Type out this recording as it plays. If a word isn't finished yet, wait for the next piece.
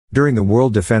During the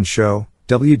World Defense Show,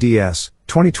 WDS,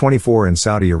 2024 in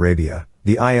Saudi Arabia,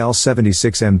 the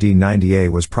IL-76MD-90A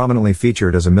was prominently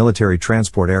featured as a military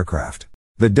transport aircraft.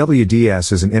 The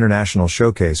WDS is an international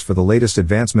showcase for the latest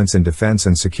advancements in defense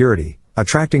and security,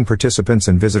 attracting participants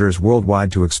and visitors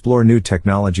worldwide to explore new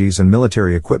technologies and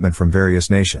military equipment from various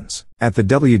nations. At the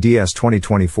WDS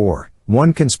 2024,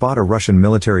 one can spot a Russian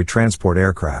military transport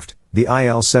aircraft, the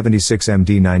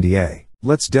IL-76MD-90A.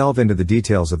 Let's delve into the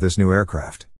details of this new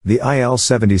aircraft. The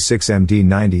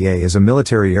IL-76MD-90A is a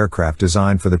military aircraft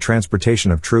designed for the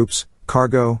transportation of troops,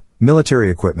 cargo,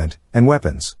 military equipment, and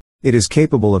weapons. It is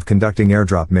capable of conducting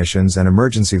airdrop missions and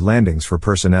emergency landings for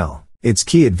personnel. Its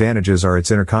key advantages are its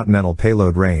intercontinental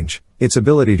payload range, its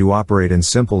ability to operate in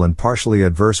simple and partially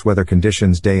adverse weather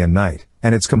conditions day and night,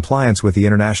 and its compliance with the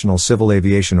International Civil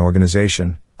Aviation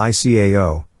Organization,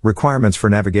 ICAO, requirements for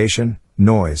navigation,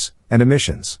 noise, and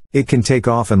emissions. It can take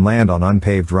off and land on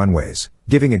unpaved runways,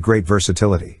 giving it great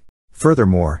versatility.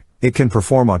 Furthermore, it can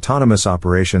perform autonomous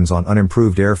operations on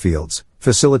unimproved airfields,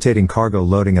 facilitating cargo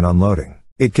loading and unloading.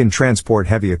 It can transport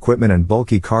heavy equipment and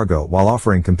bulky cargo while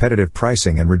offering competitive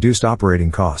pricing and reduced operating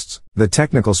costs. The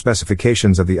technical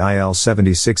specifications of the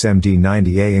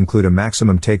IL-76MD-90A include a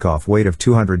maximum takeoff weight of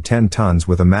 210 tons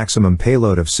with a maximum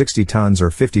payload of 60 tons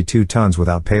or 52 tons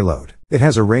without payload. It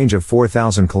has a range of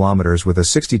 4,000 kilometers with a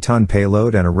 60-ton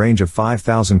payload and a range of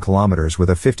 5,000 kilometers with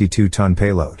a 52-ton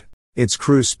payload. Its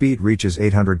cruise speed reaches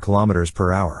 800 kilometers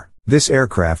per hour. This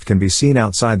aircraft can be seen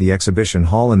outside the exhibition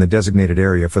hall in the designated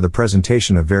area for the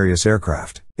presentation of various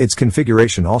aircraft. Its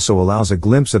configuration also allows a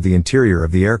glimpse of the interior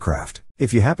of the aircraft.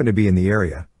 If you happen to be in the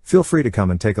area, feel free to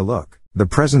come and take a look. The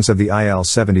presence of the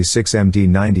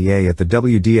IL-76MD-90A at the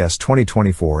WDS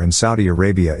 2024 in Saudi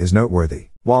Arabia is noteworthy.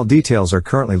 While details are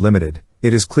currently limited,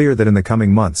 it is clear that in the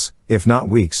coming months, if not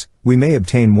weeks, we may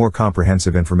obtain more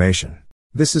comprehensive information.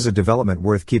 This is a development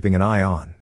worth keeping an eye on.